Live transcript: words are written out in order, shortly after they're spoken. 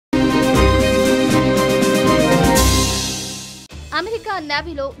America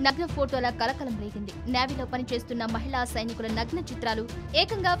నేవీలో నగ్న ఫోటోల కలకలం రేగింది. నేవీలో పనిచేస్తున్న మహిళా సైనికుల నగ్న చిత్రాలు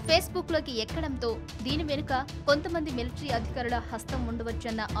ఏకంగా ఫేస్బుక్ లోకి ఎక్కడంతో దీని వెనుక కొంతమంది మిలిటరీ అధికారుల హస్తం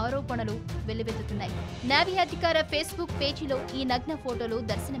ఉండవచ్చన్న ఆరోపణలు వెల్లువెత్తుతున్నాయి. నేవీ అధికార ఫేస్బుక్ పేజీలో ఈ నగ్న ఫోటోలు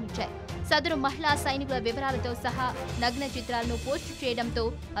దర్శనమిచ్చాయి. సదరు మహిళా సైనికుల వివరాలతో సహా నగ్న చిత్రాలను పోస్టు చేయడంతో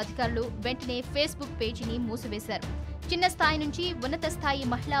అధికారులు వెంటనే ఫేస్బుక్ పేజీని మూసివేశారు. చిన్న స్థాయి నుంచి ఉన్నత స్థాయి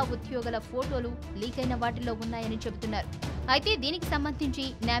మహిళా ఉద్యోగుల ఫోటోలు లీక్ అయిన వాటిల్లో ఉన్నాయని చెబుతున్నారు. అయితే దీనికి సంబంధించి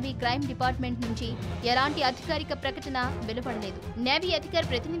నేవీ క్రైమ్ డిపార్ట్మెంట్ నుంచి ఎలాంటి అధికారిక ప్రకటన వెలువడలేదు. నేవీ అధికార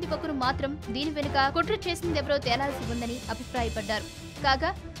ప్రతినిధి ఒకరు మాత్రం దీని వెనుక కుట్ర చేసిందెవరో తేలాల్సి ఉందని అభిప్రాయపడ్డారు.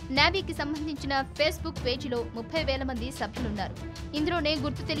 కాగా నేవీకి సంబంధించిన ఫేస్బుక్ పేజీలో 30,000 మంది సభ్యులున్నారు. ఇందులోనే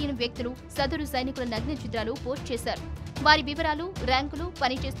గుర్తు తెలియని వ్యక్తులు సదరు సైనికుల నగ్న చిత్రాలు పోస్ట్ చేశారు. వారి వివరాలు, ర్యాంకులు,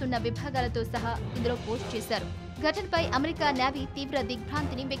 పనిచేస్తున్న విభాగాలతో సహా ఇందులో పోస్ట్ చేశారు. ఘటనపై అమెరికా నేవీ తీవ్ర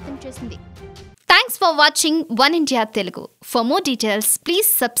దిగ్భ్రాంతిని వ్యక్తం చేసింది. Thanks for watching Oneindia Telugu. For more details, please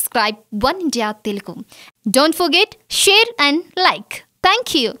subscribe Oneindia Telugu. Don't forget, share and like. Thank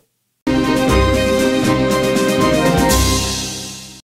you.